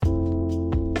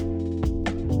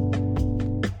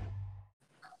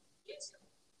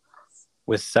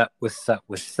What's up? What's up?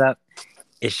 What's up?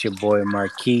 It's your boy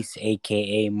Marquise,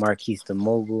 aka Marquise the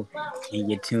Mogul,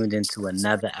 and you're tuned into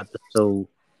another episode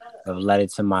of Letter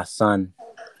to My Son.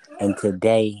 And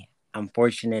today, I'm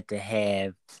fortunate to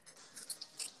have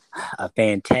a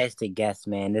fantastic guest,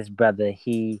 man. This brother,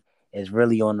 he is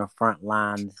really on the front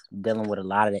lines, dealing with a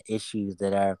lot of the issues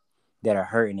that are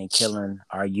hurting and killing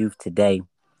our youth today.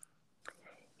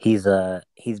 He's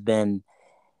been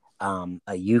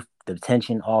a youth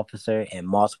detention officer in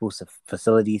multiple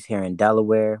facilities here in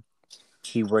Delaware.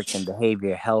 He works in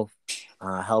behavioral health,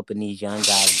 helping these young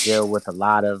guys deal with a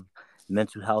lot of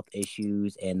mental health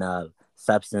issues and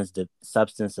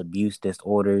substance abuse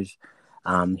disorders.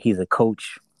 He's a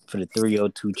coach for the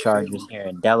 302 Chargers here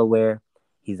in Delaware.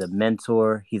 He's a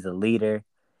mentor. He's a leader,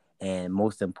 and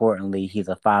most importantly, he's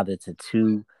a father to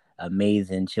two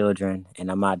amazing children.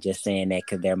 And I'm not just saying that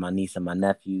because they're my niece and my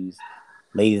nephews.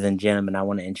 Ladies and gentlemen, I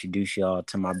want to introduce y'all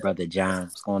to my brother John.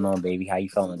 What's going on, baby? How you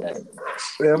feeling today?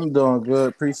 Yeah, I'm doing good.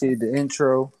 Appreciate the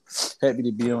intro. Happy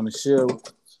to be on the show.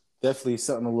 Definitely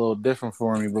something a little different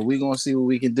for me, but we're going to see what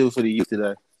we can do for the youth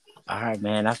today. All right,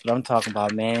 man. That's what I'm talking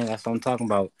about, man. That's what I'm talking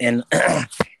about. And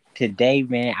today,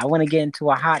 man, I want to get into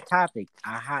a hot topic.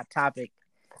 A hot topic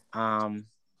um,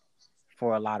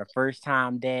 for a lot of first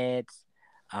time dads,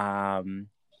 um,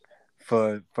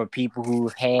 for people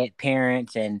who've had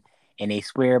parents and they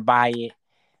swear by it.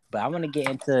 But I want to get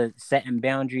into setting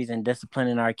boundaries and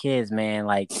disciplining our kids, man.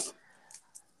 Like,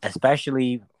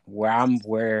 especially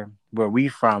where we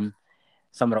from,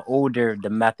 some of the older the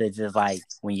methods is like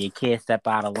when your kids step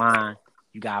out of line,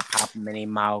 you gotta pop them in their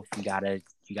mouth. You gotta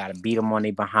beat them on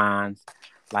their behinds.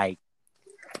 Like,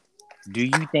 do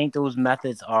you think those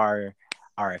methods are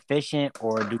efficient,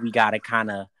 or do we gotta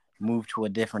kind of move to a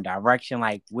different direction?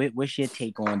 Like, what's your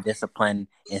take on discipline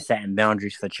and setting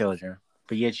boundaries for children,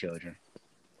 for your children?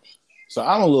 So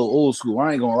I'm a little old school.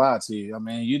 I ain't going to lie to you. I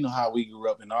mean, you know how we grew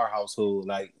up in our household.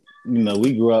 Like,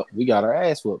 we grew up, we got our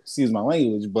ass whooped. Excuse my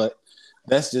language, but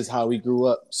that's just how we grew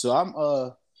up. So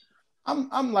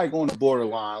I'm like on the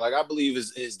borderline. Like, I believe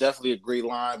it's definitely a great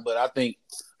line, but I think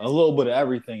a little bit of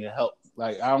everything to help.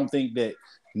 Like, I don't think that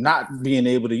not being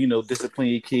able to, discipline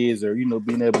your kids or,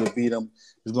 being able to beat them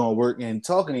is going to work, and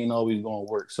talking ain't always going to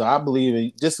work. So I believe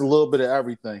in just a little bit of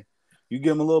everything. You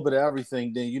give them a little bit of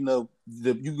everything, then you're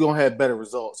going to have better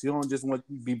results. You don't just want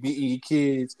to be beating your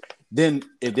kids. Then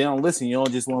if they don't listen, you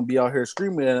don't just want to be out here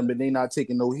screaming at them, but they not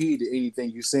taking no heed to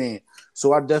anything you're saying.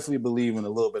 So I definitely believe in a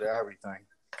little bit of everything.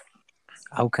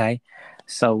 Okay,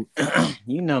 so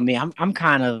you know me, I'm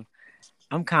kind of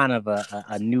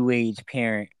a new age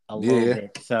parent a little Yeah.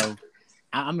 bit. So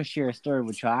I'm gonna share a story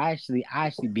with you. I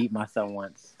actually beat my son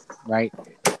once, right?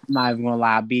 I'm not even gonna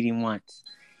lie, I beat him once.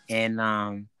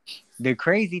 And the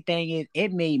crazy thing is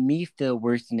it made me feel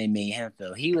worse than it made him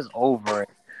feel. He was over it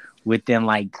within,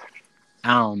 like,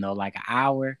 I don't know, like an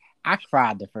hour. I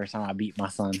cried the first time I beat my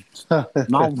son.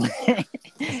 My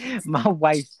my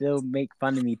wife still make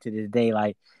fun of me to this day.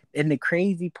 Like, and the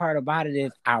crazy part about it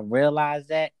is I realized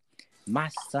that my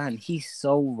son, he's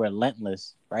so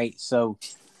relentless, right? So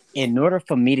in order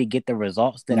for me to get the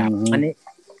results that I Mm-hmm. wanted,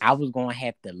 I was gonna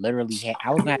have to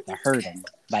I was gonna have to hurt him.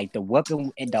 Like, the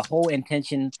weapon and the whole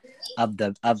intention of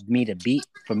me to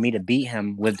beat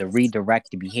him was to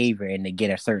redirect the behavior and to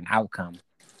get a certain outcome.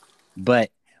 But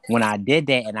when I did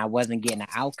that and I wasn't getting an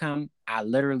outcome, I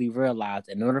literally realized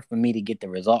in order for me to get the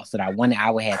results that I wanted,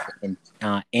 I would have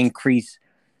to increase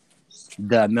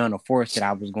the amount of force that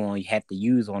I was going to have to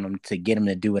use on him to get him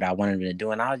to do what I wanted him to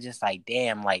do. And I was just like,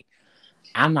 damn, like,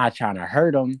 I'm not trying to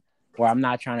hurt him, or I'm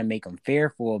not trying to make him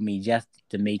fearful of me just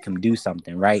to make him do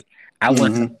something, right? I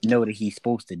want him Mm-hmm. to know that he's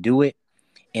supposed to do it.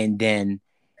 And then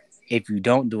if you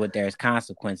don't do it, there's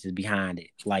consequences behind it.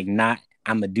 Like, not,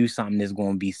 I'm going to do something that's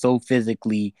going to be so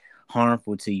physically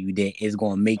harmful to you that it's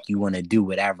going to make you want to do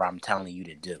whatever I'm telling you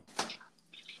to do.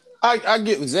 I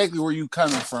get exactly where you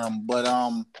coming from, but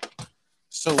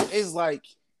so it's like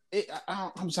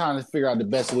I'm trying to figure out the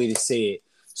best way to say it.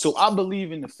 So I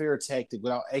believe in the fair tactic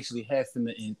without actually having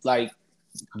to like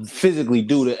physically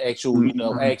do the actual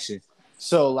Mhm. action.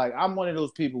 So like I'm one of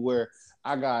those people where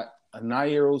I got a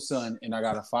 9-year-old son and I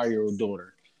got a 5-year-old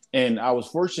daughter, and I was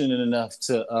fortunate enough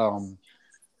to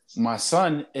my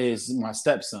son is my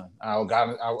stepson. I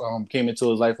came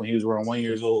into his life when he was around 1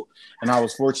 years old, and I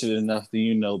was fortunate enough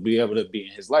to be able to be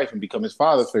in his life and become his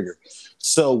father figure.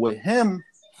 So with him,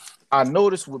 I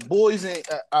noticed with boys, and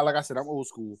like I said, I'm old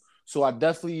school, so I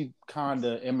definitely kind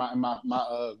of, and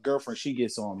my girlfriend, she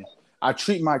gets on me. I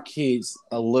treat my kids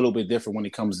a little bit different when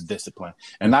it comes to discipline.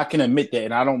 And I can admit that.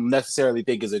 And I don't necessarily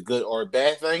think it's a good or a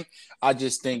bad thing. I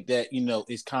just think that,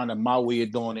 it's kind of my way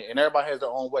of doing it. And everybody has their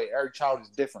own way. Every child is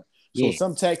different. So Yeah.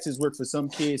 some taxes work for some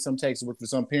kids, some taxes work for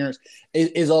some parents.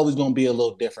 It's always going to be a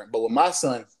little different. But with my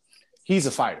son, he's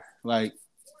a fighter. Like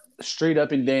straight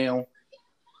up and down.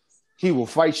 He will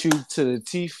fight you to the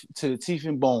teeth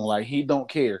and bone. Like he don't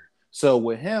care. So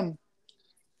with him,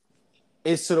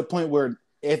 it's to the point where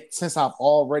since I've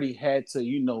already had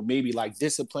to, maybe like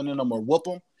discipline him or whoop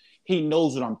him, he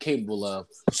knows what I'm capable of.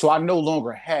 So I no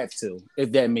longer have to,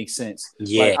 if that makes sense.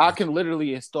 Yeah. Like I can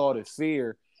literally install the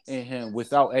fear in him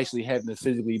without actually having to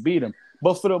physically beat him.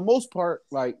 But for the most part,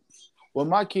 like with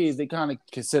my kids, they kind of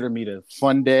consider me the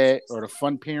fun dad or the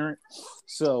fun parent.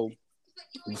 So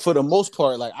for the most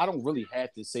part, like I don't really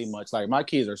have to say much. Like my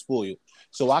kids are spoiled,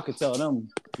 so I could tell them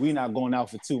we not going out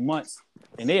for 2 months,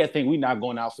 and they think we not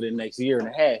going out for the next year and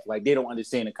a half. Like they don't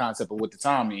understand the concept of what the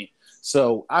time means.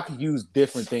 So I could use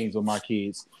different things with my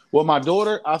kids. With my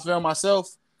daughter, I found myself.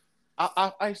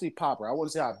 I actually pop her. I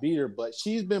wouldn't say I beat her, but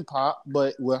she's been popped.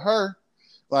 But with her,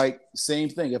 like same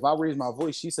thing. If I raise my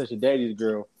voice, she's such a daddy's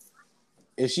girl.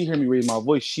 If she hear me raise my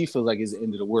voice, she feels like it's the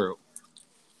end of the world.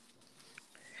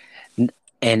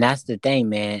 And that's the thing,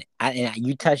 man.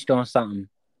 You touched on something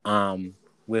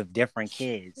with different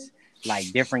kids,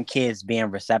 like different kids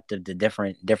being receptive to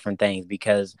different things.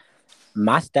 Because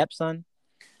my stepson,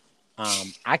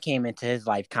 I came into his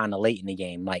life kind of late in the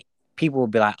game. Like people will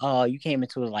be like, "Oh, you came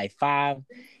into his life 5."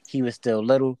 He was still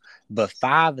little, but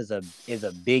 5 is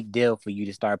a big deal for you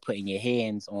to start putting your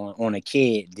hands on a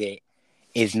kid that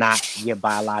is not your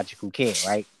biological kid,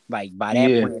 right? Like by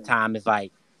that point in time, it's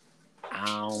like I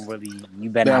don't really. You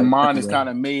better. Their Not mind is kind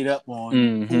of made up on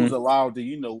who's Mm-hmm. allowed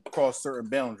to, cross certain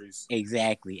boundaries.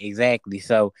 Exactly.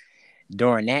 So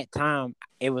during that time,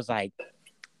 it was like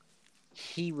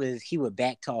he would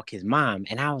backtalk his mom,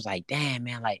 and I was like, damn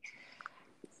man, like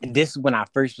this is when I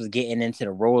first was getting into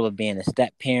the role of being a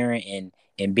step parent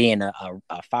and being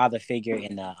a father figure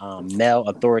and a male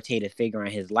authoritative figure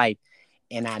in his life.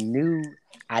 And I knew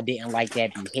I didn't like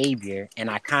that behavior, and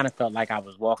I kind of felt like I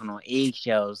was walking on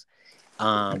eggshells.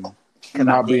 Because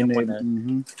Not being able.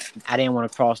 Mm-hmm. I didn't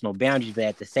want to cross no boundaries, but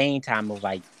at the same time, it was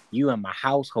like you in my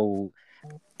household.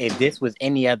 If this was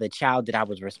any other child that I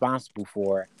was responsible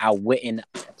for, I wouldn't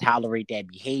tolerate that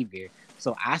behavior.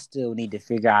 So I still need to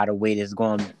figure out a way that's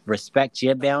going to respect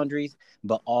your boundaries,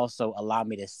 but also allow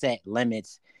me to set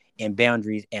limits and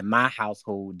boundaries in my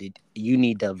household that you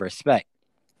need to respect.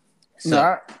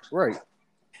 So, Right.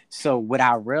 so what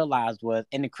I realized was,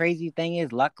 and the crazy thing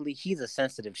is, luckily, he's a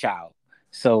sensitive child.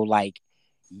 So, like,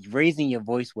 raising your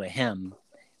voice with him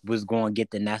was going to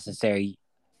get the necessary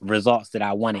results that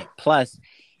I wanted. Plus,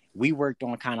 we worked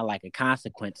on kind of like a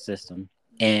consequence system,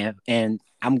 and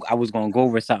I was going to go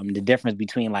over something, the difference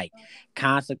between like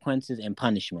consequences and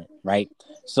punishment, right?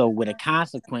 So, what a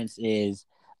consequence is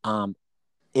the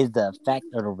effect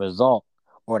or the result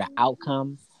or the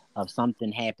outcome of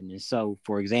something happening. So,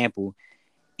 for example,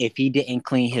 if he didn't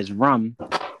clean his room,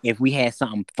 if we had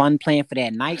something fun planned for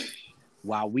that night,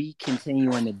 while we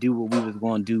continuing to do what we was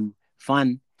going to do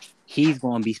fun, he's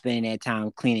going to be spending that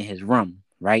time cleaning his room,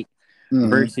 right? Mm-hmm.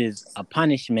 Versus a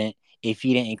punishment, if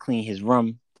he didn't clean his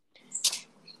room,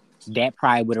 that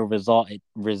probably would have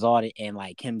resulted in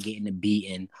like him getting a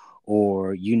beating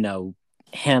or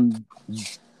him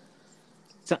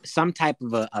some type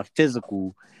of a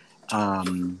physical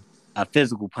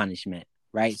punishment,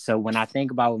 right? So when I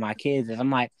think about with my kids, I'm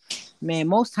like, man,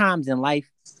 most times in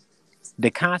life, the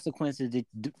consequences,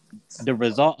 the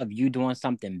result of you doing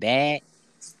something bad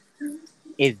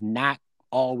is not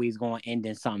always going to end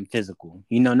in something physical.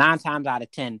 9 times out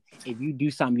of 10, if you do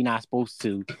something you're not supposed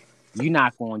to, you're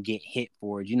not going to get hit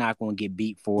for it. You're not going to get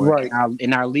beat for it. Right.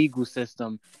 In our legal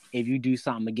system, if you do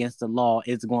something against the law,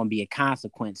 it's going to be a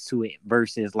consequence to it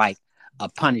versus like a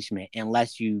punishment,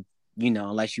 unless you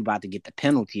about to get the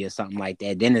penalty or something like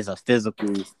that. Then there's a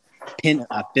physical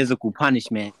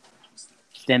punishment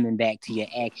stemming back to your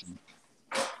action.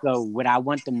 So what I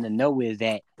want them to know is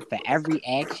that for every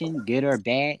action, good or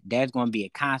bad, there's going to be a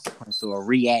consequence or a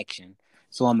reaction.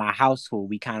 So in my household,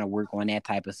 we kind of work on that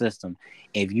type of system.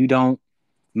 If you don't,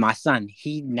 my son,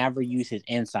 he never used his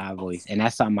inside voice. And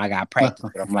that's something I got practice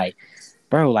with. I'm like,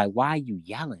 bro, like, why are you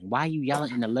yelling? Why are you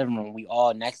yelling in the living room? We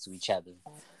all next to each other.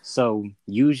 So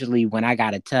usually when I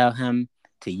got to tell him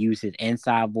to use his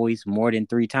inside voice more than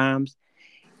 3 times,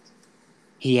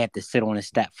 he had to sit on a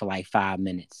step for like 5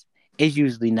 minutes. It's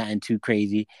usually nothing too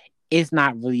crazy. It's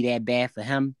not really that bad for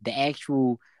him. The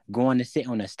actual going to sit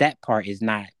on a step part is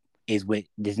not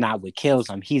is not what kills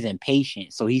him. He's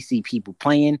impatient, so he see people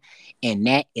playing, and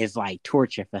that is like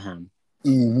torture for him.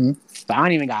 Mm-hmm. So I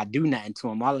don't even gotta do nothing to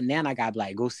him. All now I gotta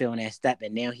like go sit on that step,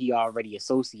 and now he already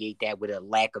associate that with a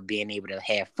lack of being able to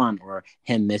have fun or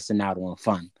him missing out on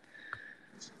fun.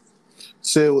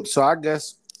 So I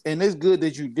guess, and it's good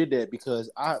that you did that because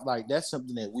I like that's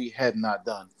something that we have not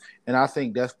done, and I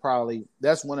think that's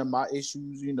one of my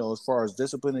issues. You know, as far as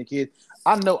disciplining kids,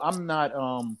 I know I'm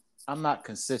not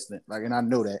consistent, like, and I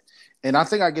know that, and I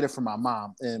think I get it from my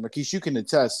mom. And Marquise, you can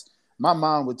attest. My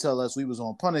mom would tell us we was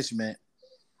on punishment.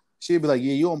 She'd be like,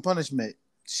 "Yeah, you on punishment.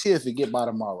 She'll forget by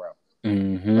tomorrow."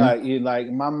 Mm-hmm. Like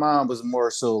my mom was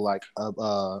more so like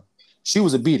she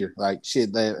was a beater, like shit,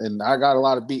 and I got a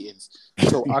lot of beatings.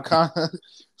 So I kind of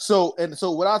so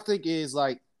what I think is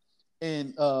like,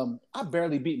 and I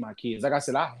barely beat my kids. Like I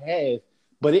said, I have,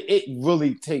 but it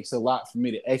really takes a lot for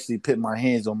me to actually put my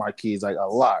hands on my kids, like a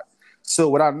lot. So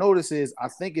what I noticed is I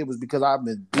think it was because I've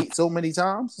been beat so many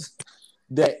times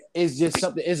that it's just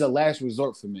something is a last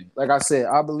resort for me. Like I said,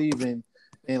 I believe in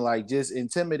like just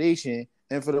intimidation,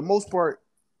 and for the most part,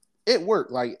 it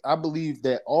worked. Like I believe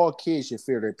that all kids should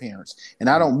fear their parents, and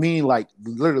I don't mean like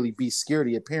literally be scared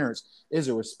of your parents. It's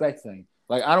a respect thing.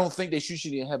 Like I don't think that you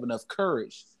should even have enough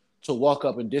courage to walk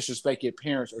up and disrespect your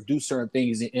parents or do certain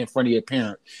things in front of your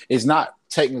parent. It's not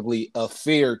technically a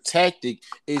fear tactic.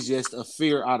 It's just a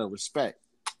fear out of respect.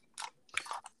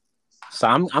 So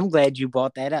I'm glad you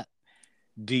brought that up.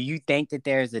 Do you think that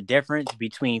there's a difference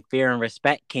between fear and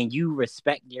respect? Can you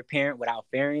respect your parent without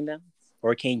fearing them,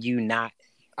 or can you not?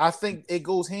 I think it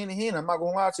goes hand in hand. I'm not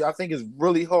gonna lie to you. I think it's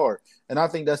really hard, and I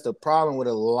think that's the problem with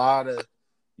a lot of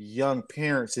young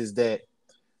parents is that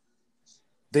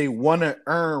they want to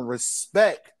earn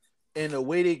respect, and the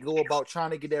way they go about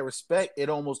trying to get that respect, it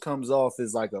almost comes off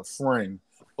as like a friend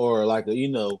or like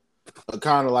a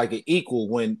kind of like an equal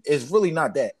when it's really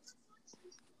not that.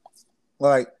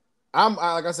 Like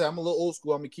like I said, I'm a little old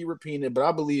school. I'm gonna keep repeating it, but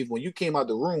I believe when you came out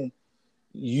the room,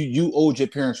 you owed your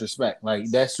parents respect.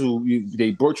 Like that's who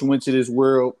they brought you into this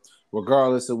world,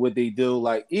 regardless of what they do.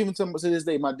 Like even to this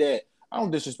day, my dad, I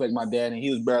don't disrespect my dad, and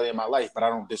he was barely in my life, but I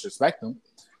don't disrespect him.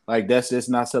 Like that's just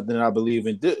not something that I believe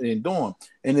in doing.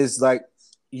 And it's like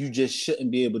you just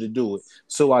shouldn't be able to do it.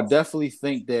 So I definitely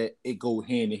think that it go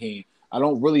hand in hand. I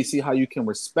don't really see how you can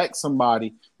respect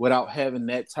somebody without having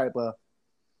that type of.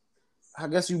 I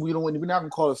guess we don't. We're not gonna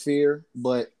call it fear,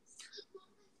 but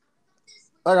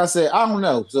like I said, I don't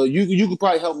know. So you could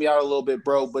probably help me out a little bit,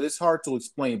 bro. But it's hard to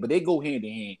explain. But they go hand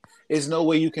in hand. There's no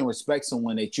way you can respect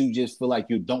someone that you just feel like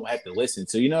you don't have to listen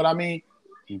to. You know what I mean?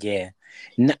 Yeah.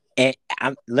 No, and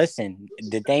listen.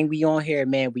 The thing we on here,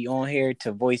 man. We on here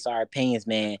to voice our opinions,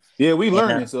 man. Yeah, we And,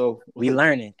 learning. So we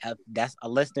learning. That's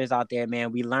listeners out there,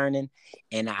 man. We learning,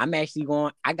 and I'm actually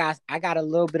going. I got a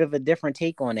little bit of a different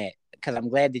take on that because I'm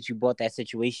glad that you brought that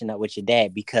situation up with your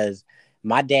dad because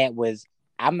my dad was.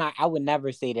 I would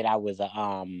never say that I was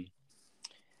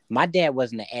my dad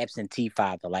wasn't an absentee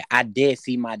father. Like I did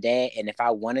see my dad, and if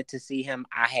I wanted to see him,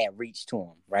 I had reached to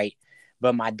him, right?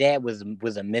 But my dad was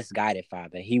a misguided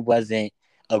father. He wasn't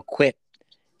equipped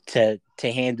to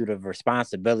handle the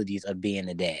responsibilities of being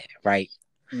a dad, right?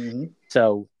 mm-hmm.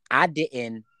 So I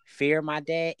didn't fear my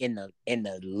dad in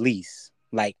the least.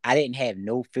 Like I didn't have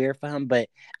no fear for him, but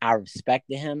I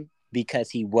respected him because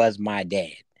he was my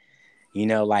dad. You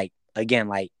know, like again,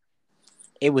 like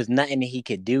it was nothing that he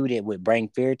could do that would bring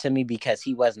fear to me because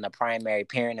he wasn't a primary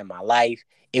parent in my life.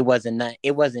 It wasn't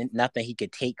nothing he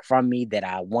could take from me that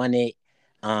I wanted.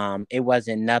 It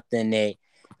wasn't nothing that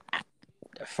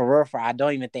for real, I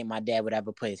don't even think my dad would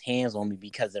ever put his hands on me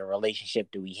because of the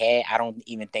relationship that we had. I don't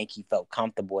even think he felt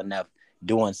comfortable enough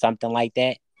doing something like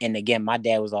that. And again, my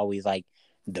dad was always like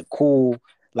the cool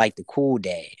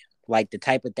dad. Like the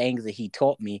type of things that he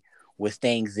taught me was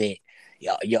things that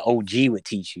your OG would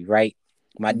teach you, right?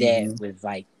 My dad Mm-hmm. was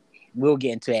like, we'll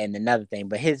get into that in another thing,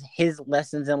 but his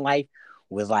lessons in life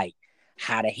was like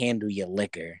how to handle your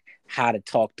liquor, how to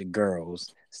talk to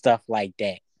girls, stuff like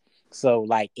that. So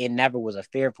like it never was a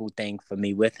fearful thing for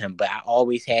me with him, but I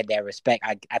always had that respect.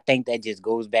 I think that just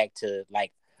goes back to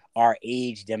like our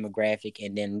age demographic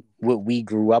and then what we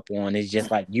grew up on is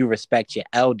just like you respect your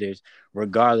elders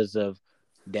regardless of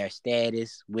their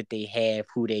status, what they have,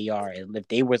 who they are. And if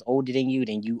they was older than you,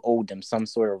 then you owed them some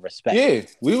sort of respect. Yeah,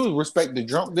 we would respect the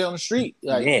drunk down the street.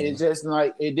 Like Yeah. it's just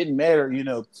like it didn't matter,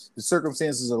 the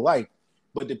circumstances of life.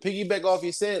 But to piggyback off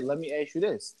you said, let me ask you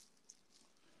this.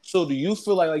 So do you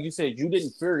feel like you said, you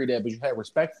didn't fear your dad, but you had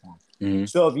respect for him? Mm-hmm.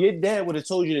 So if your dad would have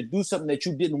told you to do something that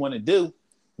you didn't want to do,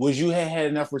 would you have had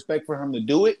enough respect for him to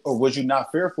do it? Or was you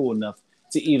not fearful enough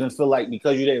to even feel like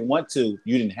because you didn't want to,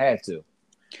 you didn't have to?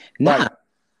 Nah, Like,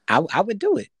 I would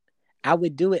do it. I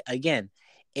would do it again.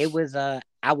 It was I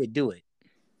would do it.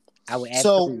 I would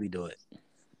so absolutely do it.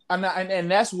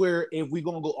 and that's where, if we're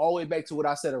gonna go all the way back to what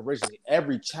I said originally,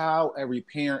 every child, every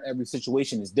parent, every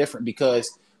situation is different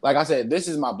because, like I said, this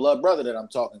is my blood brother that I'm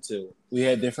talking to. We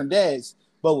had different dads,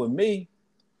 but with me,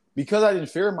 because I didn't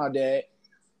fear my dad,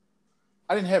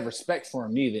 I didn't have respect for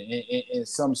him neither in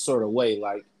some sort of way.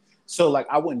 Like, so like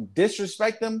I wouldn't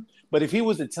disrespect him, but if he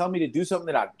was to tell me to do something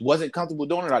that I wasn't comfortable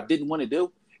doing or I didn't want to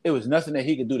do, it was nothing that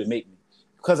he could do to make me,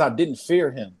 because I didn't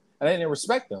fear him and I didn't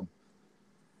respect him.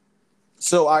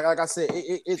 So, like I said,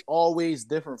 it's always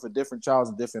different for different childs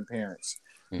and different parents.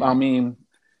 I Mm. mean,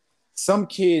 some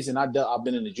kids, and I've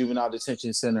been in the juvenile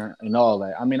detention center and all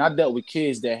that. I mean, I dealt with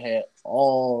kids that had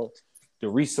all the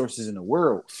resources in the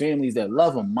world, families that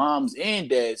love them, moms and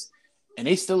dads, and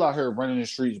they still out here running the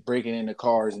streets, breaking into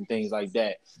cars and things like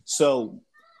that. So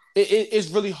it's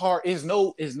really hard. It's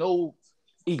no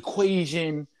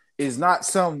equation, is not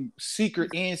some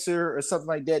secret answer or something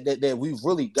like that we've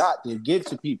really got to give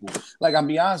to people. Like, I'm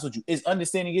be honest with you, it's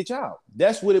understanding your child.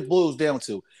 That's what it boils down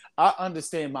to. I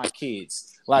understand my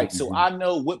kids. Like, so Mhm. I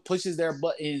know what pushes their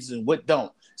buttons and what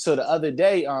don't. So the other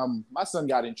day, my son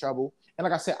got in trouble. And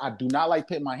like I said, I do not like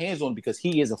putting my hands on him because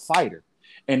he is a fighter.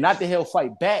 And not that he'll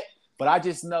fight back, but I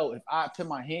just know if I put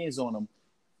my hands on him,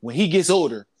 when he gets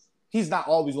older, he's not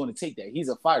always going to take that. He's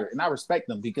a fighter. And I respect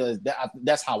him because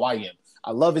that's how I am.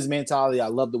 I love his mentality. I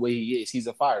love the way he is. He's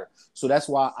a fighter. So that's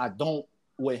why I don't,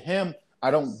 with him,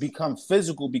 I don't become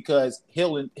physical because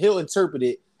he'll interpret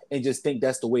it and just think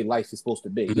that's the way life is supposed to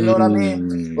be. You know what I mean?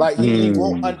 Mm. Like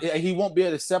Mm. he won't be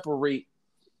able to separate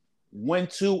when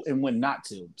to and when not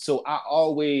to. So I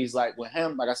always, like with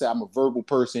him, like I said, I'm a verbal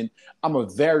person. I'm a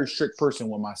very strict person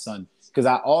with my son because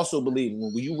I also believe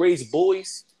when you raise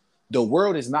boys, the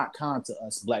world is not kind to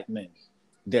us black men.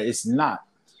 That it's not.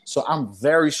 So I'm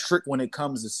very strict when it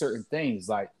comes to certain things,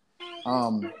 like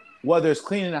whether it's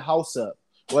cleaning the house up,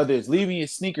 whether it's leaving your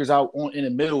sneakers out in the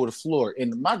middle of the floor.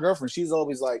 And my girlfriend, she's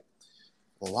always like,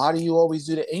 well, why do you always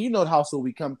do that? And you know the household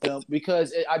we come from,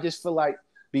 because I just feel like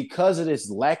because of this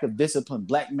lack of discipline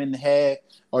black men have,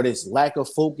 or this lack of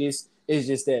focus, it's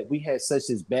just that we had such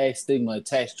this bad stigma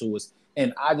attached to us.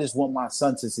 And I just want my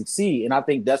son to succeed. And I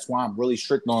think that's why I'm really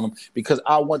strict on him, because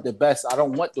I want the best. I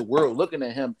don't want the world looking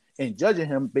at him and judging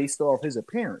him based off his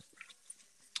appearance.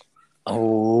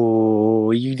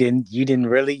 Oh, you didn't did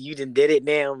it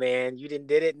now, man. You didn't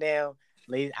did it now.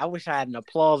 Ladies, I wish I had an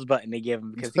applause button to give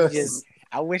him because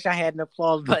I wish I had an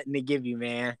applause button to give you,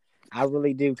 man. I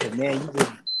really do, because man, you did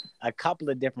a couple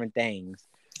of different things.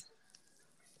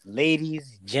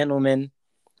 Ladies, gentlemen,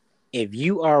 if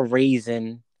you are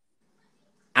raising,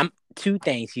 I'm two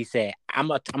things he said.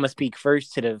 I'm gonna speak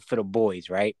first to the for the boys,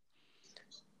 right?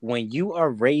 When you are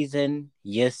raising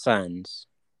your sons,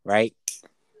 right?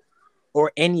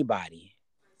 Or anybody,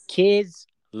 kids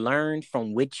learn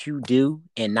from what you do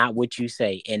and not what you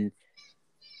say. And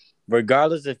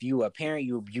regardless if you a parent,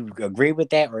 you agree with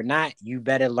that or not, you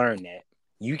better learn that.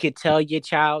 You could tell your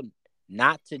child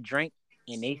not to drink,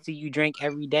 and they see you drink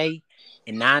every day,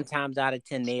 and 9 times out of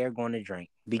 10 they are going to drink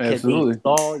because they Absolutely.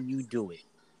 saw you do it.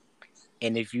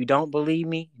 And if you don't believe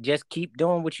me, just keep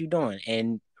doing what you're doing.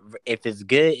 And if it's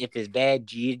good, if it's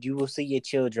bad, you will see your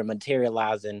children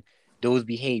materializing those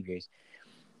behaviors.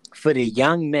 For the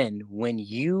young men, when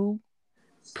you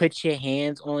put your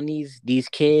hands on these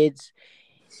kids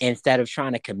instead of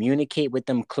trying to communicate with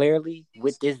them clearly,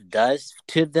 what this does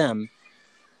to them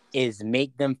is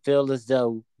make them feel as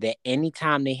though that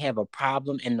anytime they have a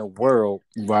problem in the world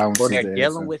Violence or is they're the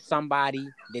dealing answer. with somebody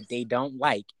that they don't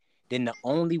like, then the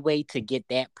only way to get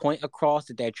that point across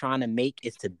that they're trying to make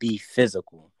is to be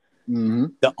physical. Mm-hmm.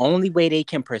 The only way they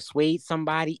can persuade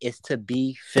somebody is to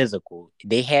be physical.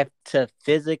 They have to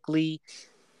physically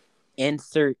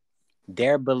insert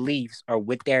their beliefs or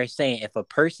what they're saying. If a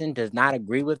person does not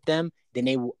agree with them, then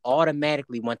they will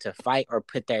automatically want to fight or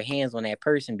put their hands on that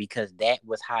person because that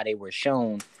was how they were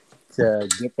shown to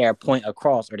get their point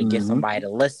across or to get Mm-hmm. somebody to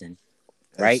listen,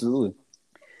 right? Absolutely.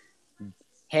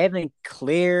 Having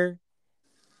clear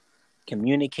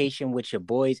communication with your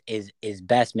boys is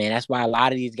best, man. That's why a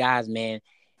lot of these guys, man,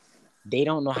 they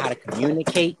don't know how to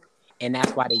communicate, and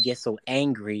that's why they get so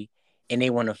angry and they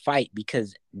want to fight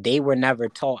because they were never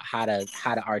taught how to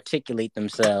articulate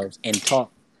themselves and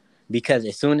talk. Because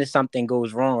as soon as something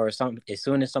goes wrong or something, as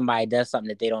soon as somebody does something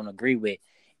that they don't agree with,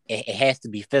 it has to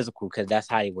be physical because that's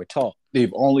how they were taught.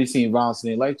 They've only seen violence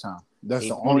in their lifetime. That's the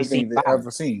They've only only seen thing they've ever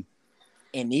violence. seen.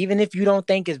 And even if you don't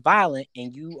think it's violent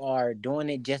and you are doing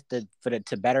it just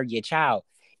to better your child,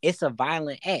 it's a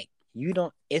violent act. You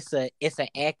don't. It's an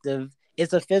act of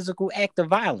it's a physical act of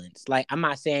violence. Like, I'm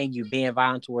not saying you being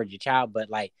violent towards your child, but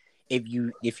like if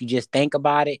you just think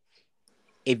about it,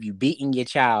 if you beating your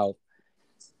child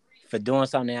for doing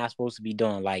something they're not supposed to be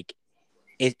doing, like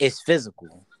it's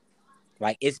physical.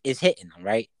 Like it's hitting them,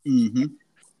 right? Mm-hmm.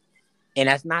 And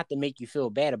that's not to make you feel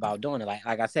bad about doing it.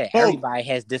 Like I said, Oh, everybody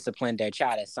has disciplined their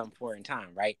child at some point in time,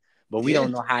 right? But we yeah.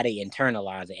 don't know how they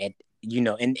internalize it.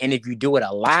 And if you do it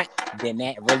a lot, then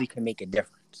that really can make a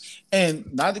difference.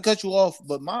 And not to cut you off,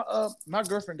 but my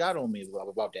girlfriend got on me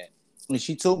about that, and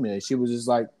she told me that she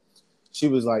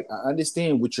was like, I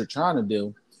understand what you're trying to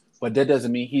do, but that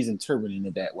doesn't mean he's interpreting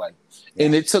it that way. Yeah.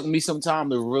 And it took me some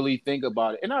time to really think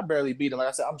about it. And I barely beat him. Like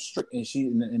I said, I'm strict,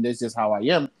 and that's just how I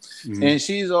am. Mm-hmm.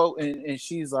 And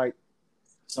she's like,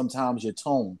 sometimes your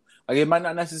tone, like it might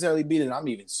not necessarily be that I'm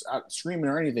even screaming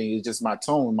or anything. It's just my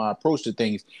tone, my approach to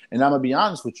things. And I'm gonna be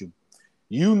honest with you,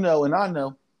 and I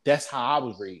know that's how I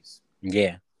was raised.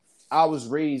 Yeah, I was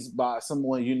raised by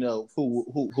someone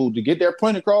who to get their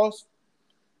point across.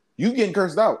 You getting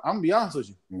cursed out. I'm gonna be honest with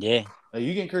you. Yeah. Like,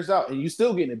 you getting cursed out and you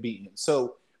still getting it beaten.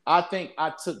 So I think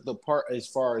I took the part as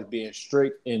far as being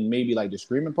strict and maybe like the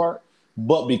screaming part.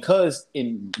 But because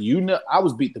I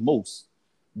was beat the most.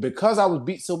 Because I was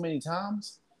beat so many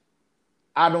times,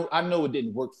 I know it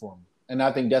didn't work for me. And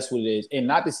I think that's what it is. And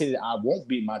not to say that I won't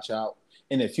beat my child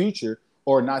in the future,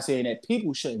 or not saying that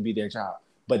people shouldn't beat their child.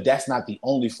 But that's not the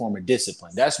only form of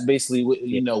discipline. That's basically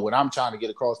what I'm trying to get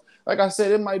across. Like I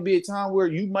said, it might be a time where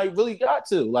you might really got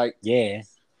to. Like, yeah.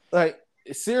 Like,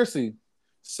 seriously.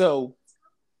 So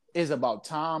it's about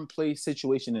time, place,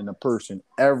 situation, and a person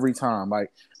every time.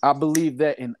 Like, I believe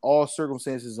that in all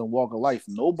circumstances and walk of life,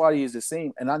 nobody is the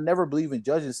same. And I never believe in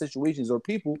judging situations or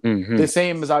people the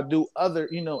same as I do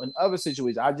in other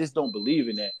situations. I just don't believe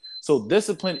in that. So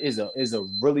discipline is a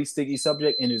really sticky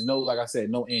subject, and there's like I said,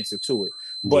 no answer to it.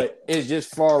 But it's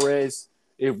just far as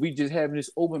if we just having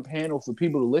this open panel for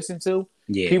people to listen to,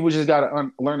 people just got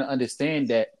to learn to understand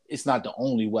that it's not the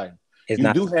only way.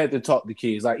 You do have to talk to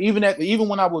kids. Like even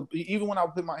when I would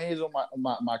put my hands on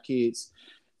my kids,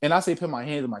 and I say put my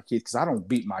hands on my kids because I don't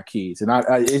beat my kids, and I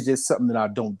it's just something that I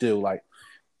don't do. Like,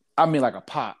 I mean, like a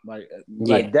pop,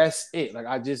 like that's it. Like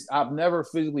I've never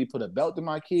physically put a belt to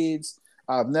my kids.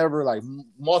 I've never like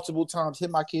multiple times hit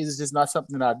my kids. It's just not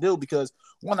something that I do because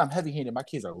one, I'm heavy-handed. My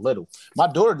kids are little. My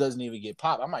daughter doesn't even get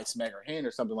popped. I might smack her hand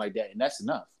or something like that, and that's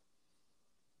enough.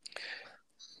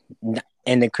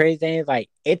 And the crazy thing is, like,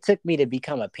 it took me to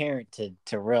become a parent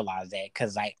to realize that,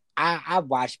 because like I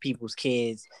watch people's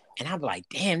kids and I'm like,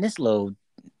 damn, this little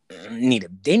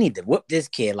they need to whoop this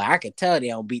kid. Like, I could tell they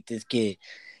don't beat this kid.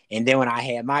 And then when I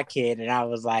had my kid, and I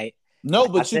was like, no,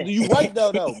 but you right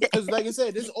though, because like I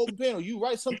said, this is open panel. You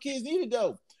right, some kids need it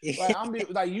though.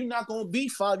 Like you're not gonna be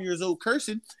 5 years old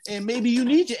cursing, and maybe you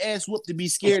need your ass whooped to be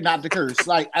scared not to curse.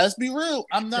 Like, let's be real.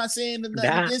 I'm not saying nothing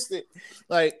against it.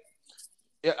 Like,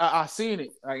 I seen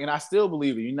it, like, and I still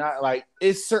believe it. You're not like,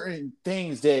 it's certain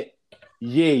things that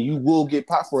you will get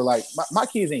popped for. Like, my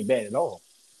kids ain't bad at all.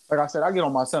 Like I said, I get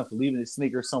on my son for leaving his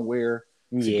sneakers somewhere,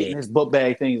 getting his book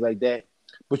bag, things like that.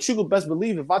 But you could best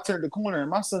believe if I turn the corner and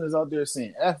my son is out there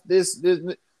saying F this,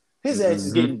 his ass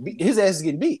is getting beat. His ass is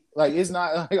getting beat. Like, it's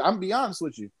not. Like, I'm be honest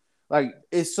with you. Like,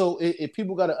 it's so. If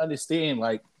people got to understand,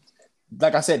 like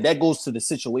I said, that goes to the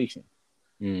situation.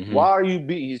 Mm-hmm. Why are you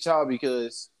beating your child?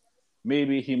 Because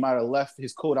maybe he might have left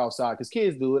his coat outside. Because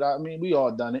kids do it. I mean, we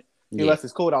all done it. He left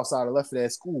his coat outside or left it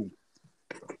at school.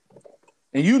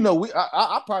 And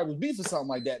I probably was beat for something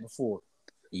like that before.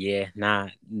 Yeah, nah,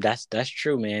 that's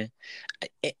true, man.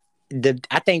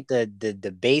 I think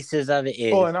the basis of it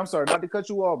is. Oh, and I'm sorry not to cut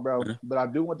you off, bro, but I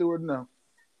do want to know.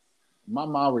 My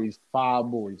mom raised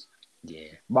 5 boys.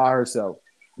 Yeah. By herself.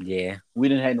 Yeah. We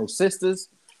didn't have no sisters.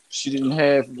 She didn't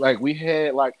have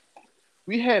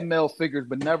we had male figures,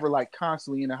 but never like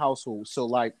constantly in the household. So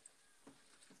like,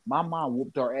 my mom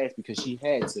whooped our ass because she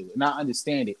had to, and I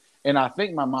understand it. And I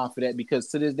thank my mom for that, because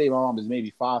to this day, my mom is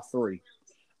maybe 5'3".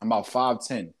 I'm about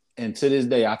 5'10", and to this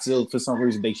day, I still, for some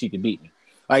reason, think she could beat me.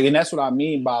 Like, and that's what I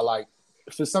mean by, like,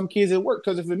 for some kids it worked.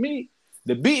 Because for me,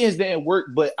 the beatings didn't work,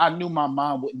 but I knew my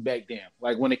mom wouldn't back down.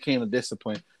 Like, when it came to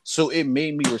discipline, so it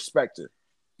made me respect her.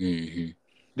 Mm-hmm.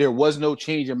 There was no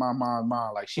change in my mom's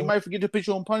mind. Like, she might forget to put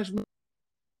you on punishment.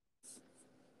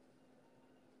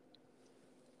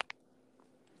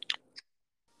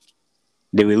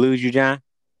 Did we lose you, John?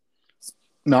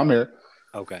 No, I'm here.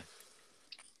 Okay.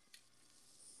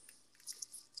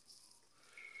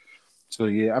 So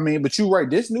yeah, I mean, but you're right.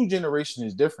 This new generation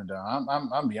is different, though.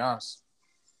 I'm be honest.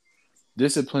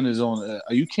 Discipline is on.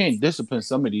 You can't discipline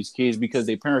some of these kids because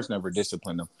their parents never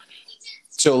disciplined them.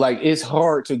 So like, it's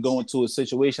hard to go into a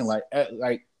situation like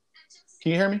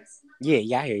Can you hear me?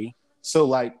 Yeah, I hear you. So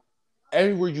like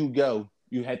everywhere you go,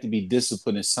 you have to be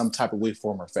disciplined in some type of way,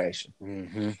 form, or fashion,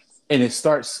 Mm-hmm. and it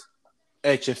starts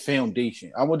at your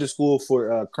foundation. I went to school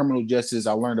for criminal justice.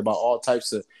 I learned about all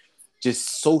types of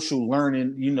just social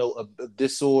learning,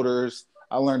 disorders.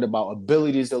 I learned about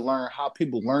abilities to learn, how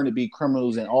people learn to be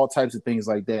criminals, and all types of things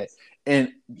like that.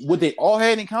 And what they all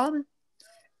had in common,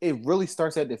 it really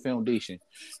starts at the foundation.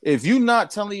 If you're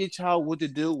not telling your child what to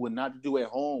do, what not to do at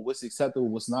home, what's acceptable,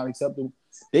 what's not acceptable,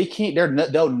 they can't.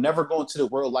 They'll never go into the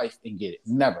real life and get it.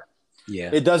 Never. Yeah.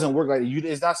 It doesn't work like that.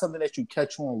 It's not something that you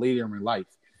catch on later in life.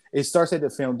 It starts at the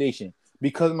foundation.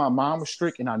 Because my mom was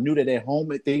strict and I knew that at home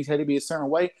things had to be a certain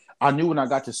way, I knew when I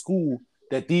got to school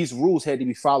that these rules had to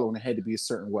be followed and had to be a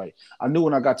certain way. I knew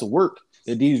when I got to work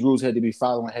that these rules had to be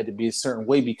followed and had to be a certain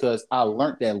way because I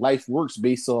learned that life works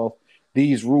based off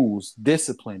these rules,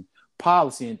 discipline,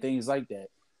 policy, and things like that. Yeah.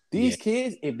 These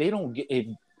kids, if they don't get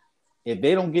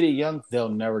it young, they'll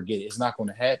never get it. It's not going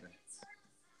to happen.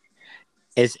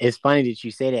 It's funny that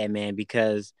you say that, man,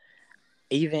 because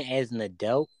even as an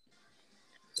adult,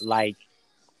 like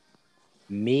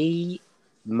me,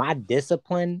 my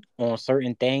discipline on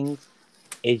certain things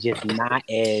is just not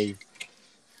as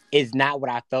is not what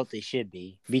I felt it should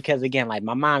be. Because again, like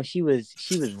my mom, she was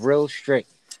real strict,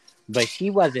 but she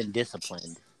wasn't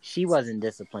disciplined. She wasn't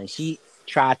disciplined. She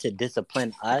tried to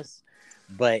discipline us,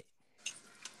 but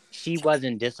she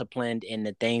wasn't disciplined in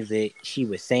the things that she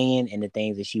was saying and the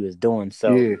things that she was doing.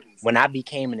 So Yeah. when I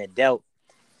became an adult,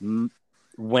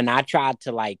 when I tried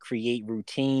to like create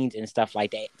routines and stuff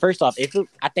like that, first off,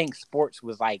 I think sports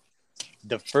was like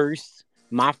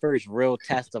my first real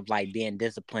test of like being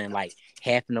disciplined, like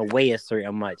having to weigh a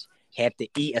certain much, have to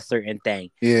eat a certain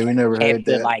thing, Yeah, we never have had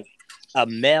to that. like a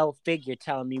male figure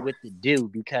telling me what to do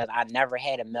because I never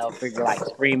had a male figure like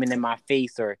screaming in my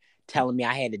face or telling me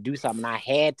I had to do something. I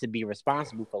had to be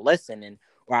responsible for listening,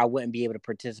 or I wouldn't be able to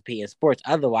participate in sports.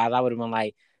 Otherwise, I would have been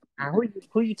like,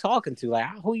 who you talking to? Like,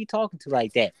 who you talking to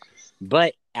like that?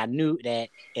 But I knew that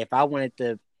if I wanted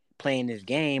to play in this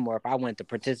game or if I wanted to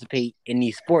participate in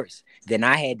these sports, then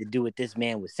I had to do what this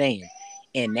man was saying.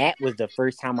 And that was the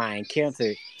first time I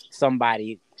encountered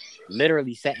somebody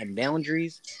literally setting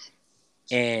boundaries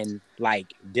and like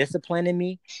disciplining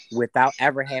me without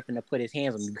ever having to put his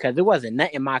hands on me because it wasn't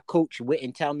nothing my coach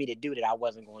wouldn't tell me to do that I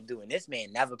wasn't going to do. And this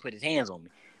man never put his hands on me.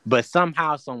 But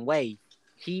somehow, some way,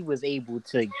 he was able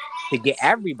to get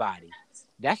everybody.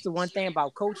 That's the one thing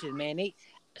about coaches, man.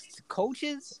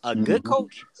 Coaches, a good Mm-hmm.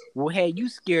 coach will have you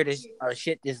scared of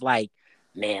shit that's like,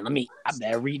 man, I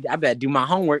better read, I better do my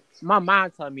homework. My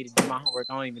mom telling me to do my homework.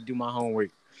 I don't even do my homework.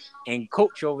 And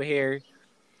coach over here,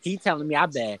 he telling me I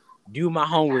better do my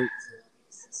homework.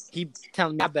 He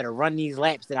telling me I better run these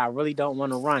laps that I really don't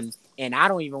want to run, and I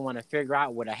don't even want to figure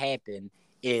out what'll happen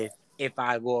if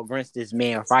I go against this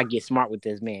man or if I get smart with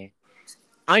this man.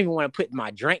 I don't even want to put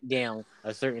my drink down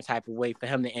a certain type of way for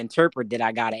him to interpret that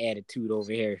I got an attitude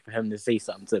over here for him to say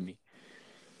something to me.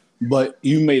 But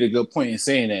you made a good point in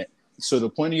saying that. So the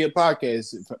point of your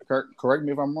podcast, correct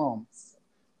me if I'm wrong,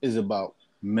 is about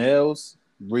males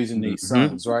raising their Mm-hmm.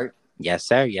 sons, right? Yes,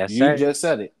 sir. Yes, You sir. just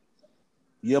said it.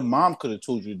 Your mom could have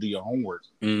told you to do your homework,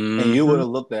 and you would Mm-hmm. have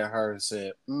looked at her and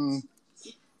said,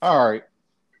 "All right,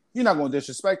 you're not going to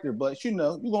disrespect her, but you're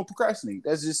going to procrastinate.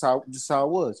 That's just how it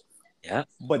was." Yeah.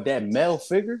 But that male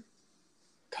figure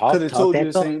could Talk, have talk told you that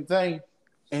the talk. same thing,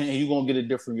 and you're going to get a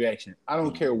different reaction. I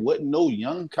don't care Mm-hmm. what no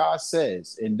young Kai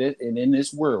says, and in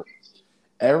this world,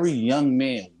 every young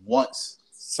man wants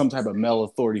some type of male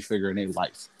authority figure in their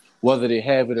life, whether they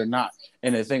have it or not.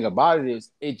 And the thing about it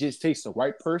is, it just takes the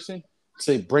right person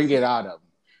to bring it out of them.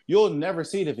 You'll never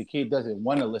see it if a kid doesn't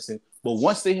want to listen, but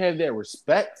once they have that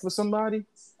respect for somebody,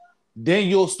 then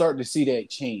you'll start to see that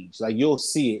change. Like you'll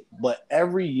see it. But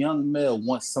every young male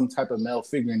wants some type of male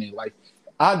figure in their life.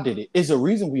 I did it. It's a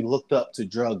reason we looked up to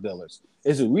drug dealers.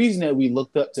 It's a reason that we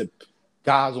looked up to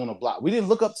guys on the block. We didn't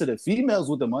look up to the females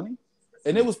with the money,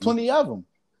 and there was Mm-hmm. plenty of them.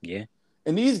 Yeah.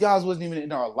 And these guys wasn't even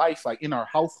in our life, like in our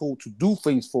household, to do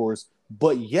things for us.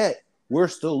 But yet we're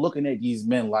still looking at these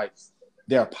men like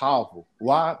they're powerful.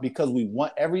 Why? Because we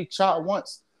want every child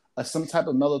wants some type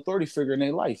of male authority figure in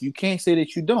their life. You can't say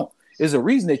that you don't. There's a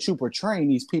reason that you're portraying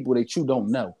these people that you don't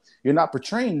know. You're not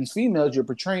portraying these females. You're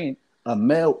portraying a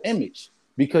male image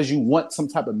because you want some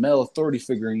type of male authority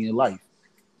figure in your life.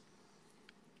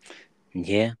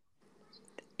 Yeah.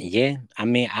 Yeah. I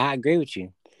mean, I agree with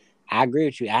you. I agree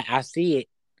with you. I see it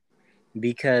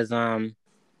because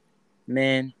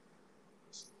man,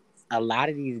 a lot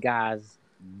of these guys,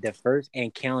 the first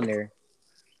encounter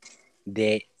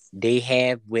that they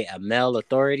have with a male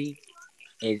authority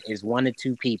is one of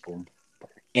two people.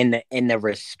 And the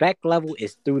respect level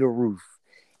is through the roof.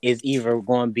 It's either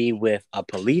going to be with a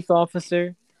police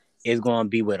officer, it's going to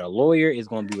be with a lawyer, it's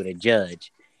going to be with a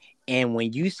judge. And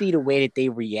when you see the way that they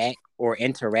react or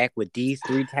interact with these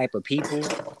three type of people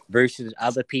versus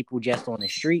other people just on the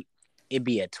street, it'd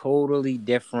be a totally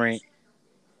different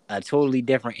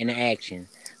interaction.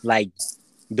 Like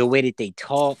the way that they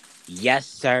talk, yes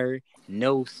sir,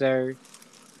 no sir,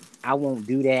 I won't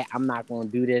do that. I'm not gonna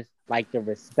do this. Like the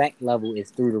respect level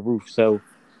is through the roof. So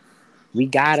we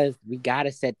gotta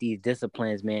set these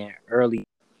disciplines, man, early.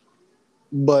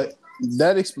 But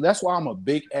that's why I'm a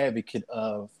big advocate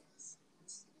of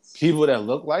people that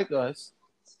look like us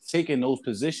taking those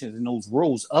positions and those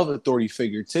roles of authority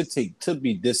figure to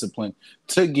be disciplined,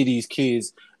 to get these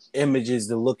kids images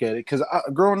to look at it. Because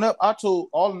growing up, I told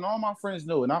all my friends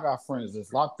know, and I got friends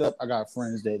that's locked up. I got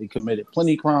friends that they committed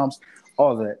plenty of crimes,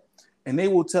 all that, and they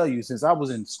will tell you since I was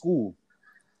in school,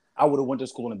 I would have went to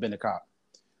school and been a cop,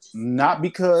 not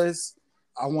because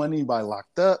I want anybody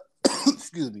locked up,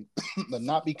 excuse me, but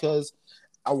not because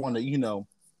I want to,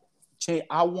 change.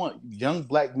 I want young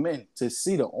black men to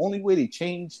see the only way to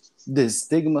change this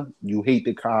stigma. You hate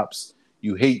the cops.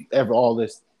 You hate all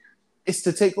this. It's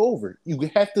to take over. You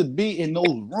have to be in those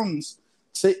rooms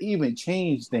to even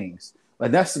change things. Like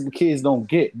that's what the kids don't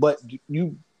get. But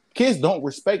you kids don't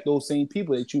respect those same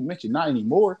people that you mentioned. Not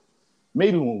anymore.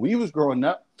 Maybe when we was growing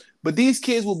up. But these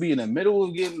kids will be in the middle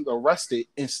of getting arrested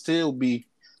and still be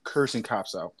cursing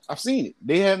cops out. I've seen it.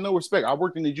 They have no respect. I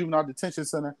worked in the juvenile detention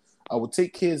center. I would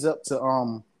take kids up to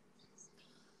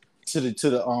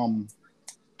the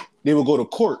they would go to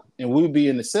court and we would be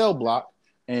in the cell block,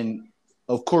 and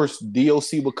of course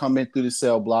DOC would come in through the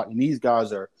cell block, and these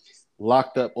guys are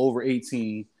locked up over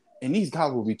 18, and these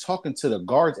guys will be talking to the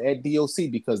guards at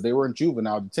DOC because they were in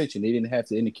juvenile detention. They didn't have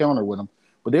to encounter with them,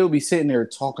 but they would be sitting there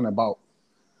talking about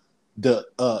the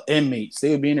inmates.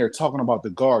 They would be in there talking about the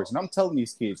guards, and I'm telling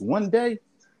these kids, one day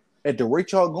at the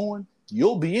rate y'all going,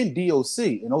 you'll be in DOC,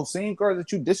 and those same guards that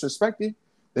you disrespected,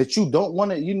 that you don't want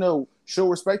to, show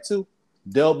respect to,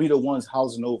 they'll be the ones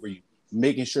housing over you,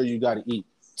 making sure you got to eat,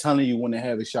 telling you when to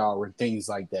have a shower and things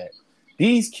like that.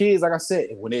 These kids, like I said,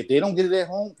 when they don't get it at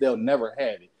home, they'll never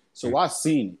have it. So I've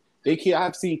seen it.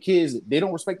 I've seen kids, they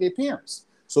don't respect their parents.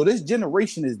 So this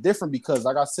generation is different because,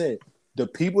 like I said, the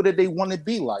people that they want to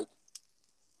be like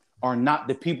are not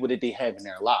the people that they have in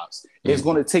their lives. It's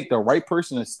going to take the right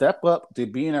person to step up to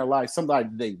be in their life, somebody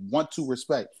they want to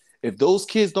respect. If those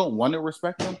kids don't want to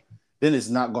respect them, then it's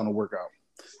not going to work out.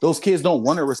 Those kids don't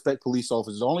want to respect police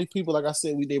officers. The only people, like I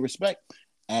said, they respect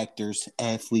actors,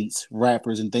 athletes,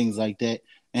 rappers, and things like that.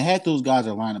 And half those guys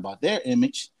are lying about their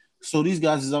image. So these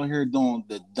guys is out here doing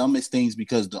the dumbest things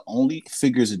because the only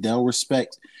figures that they'll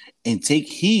respect and take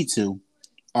heed to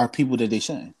are people that they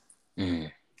shouldn't.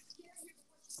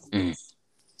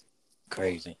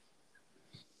 Crazy.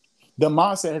 The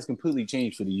mindset has completely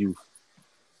changed for the youth.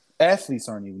 Athletes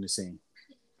aren't even the same.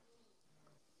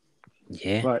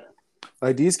 Yeah.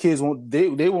 Like these kids won't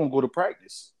go to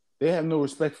practice. They have no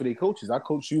respect for their coaches. I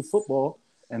coached youth football,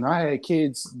 and I had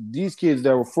these kids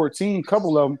that were 14, a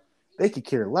couple of them, they could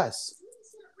care less.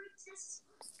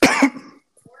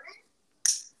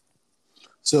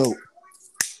 So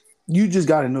you just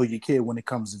got to know your kid when it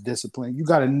comes to discipline. You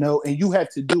got to know, and you have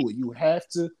to do it. You have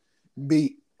to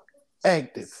be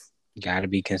active. Got to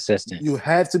be consistent. You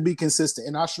have to be consistent,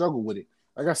 and I struggle with it.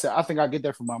 Like I said, I think I get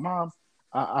that from my mom.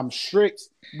 I'm strict,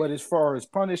 but as far as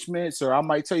punishments, or I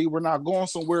might tell you we're not going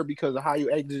somewhere because of how you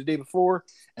acted the day before,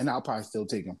 and I'll probably still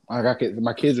take them.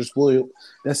 My kids are spoiled.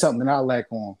 That's something that I lack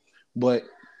on. But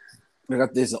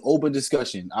there's an open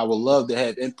discussion. I would love to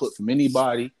have input from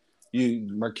anybody. You,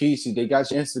 Marquise, they got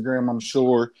your Instagram, I'm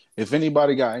sure. If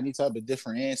anybody got any type of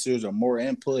different answers or more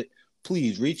input,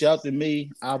 please reach out to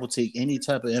me. I will take any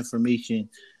type of information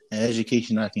and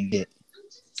education I can get.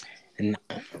 And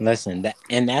listen,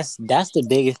 that's the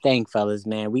biggest thing, fellas,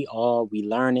 man. We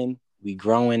learning, we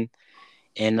growing,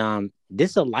 and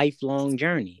this is a lifelong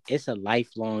journey. It's a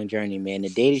lifelong journey, man. The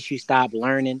day that you stop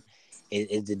learning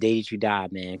is the day that you die,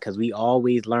 man. Because we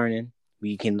always learning.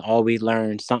 We can always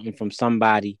learn something from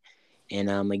somebody.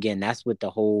 And again, that's what the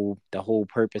whole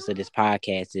purpose of this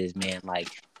podcast is, man. Like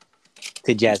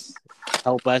to just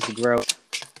help us grow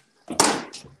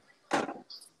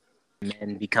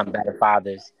and become better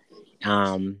fathers.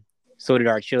 So that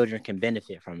our children can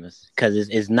benefit from us. Because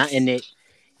it's nothing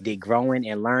that growing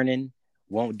and learning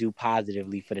won't do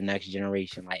positively for the next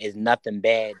generation. Like, it's nothing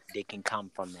bad that can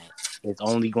come from that. It's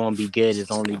only going to be good.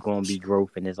 It's only going to be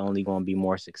growth, and it's only going to be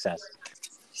more success.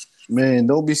 Man,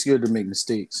 don't be scared to make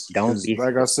mistakes. Don't be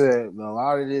like I said, a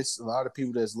lot of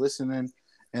people that's listening,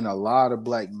 and a lot of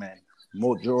black men,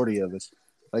 majority of us.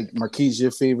 Like Marquise,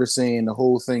 your favorite saying, the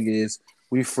whole thing is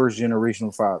we first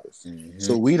generational fathers. Mm-hmm.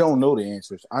 So we don't know the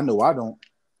answers. I know I don't.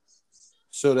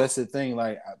 So that's the thing.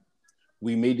 Like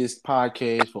we made this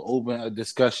podcast for open a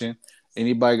discussion.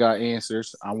 Anybody got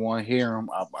answers? I want to hear them.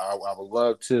 I would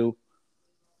love to.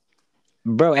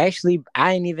 Bro, actually,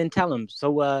 I didn't even tell him.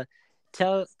 So,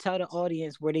 tell the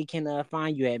audience where they can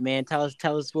find you at, man. Tell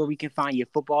us where we can find your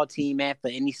football team at for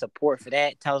any support for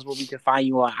that. Tell us where we can find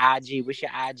you on IG. What's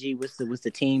your IG? What's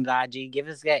the team's IG? Give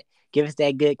us that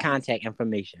good contact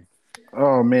information.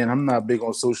 Oh man, I'm not big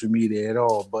on social media at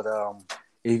all. But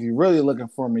if you're really looking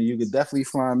for me, you can definitely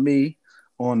find me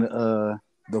on the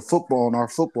football on our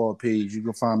football page. You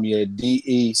can find me at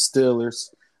DE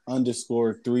Steelers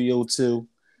 _302.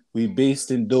 We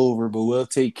based in Dover, but we'll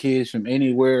take kids from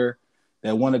anywhere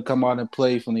that want to come out and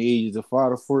play from the ages of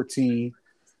 5 to 14.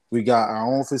 We got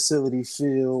our own facility,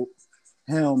 field,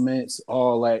 helmets,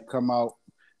 all that come out.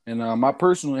 And my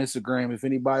personal Instagram, if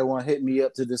anybody want to hit me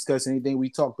up to discuss anything we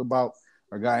talked about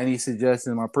or got any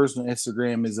suggestions, my personal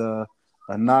Instagram is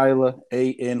Anyla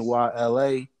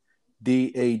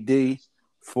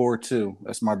ANYLADAD42.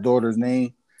 That's my daughter's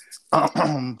name.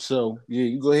 So yeah,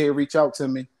 you go ahead and reach out to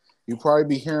me. You'll probably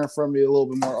be hearing from me a little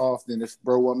bit more often if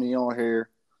bro want me on here.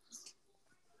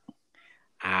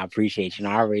 I appreciate you.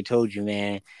 And I already told you,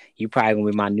 man. You probably gonna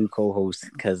be my new co-host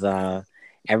because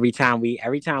every time we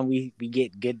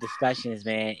get good discussions,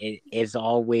 man, it's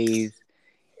always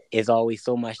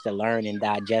so much to learn and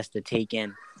digest to take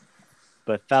in.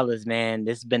 But fellas, man,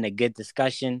 this has been a good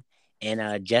discussion.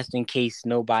 And just in case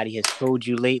nobody has told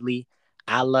you lately,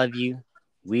 I love you.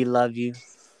 We love you.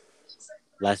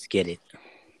 Let's get it.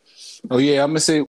 Oh yeah, I'm gonna say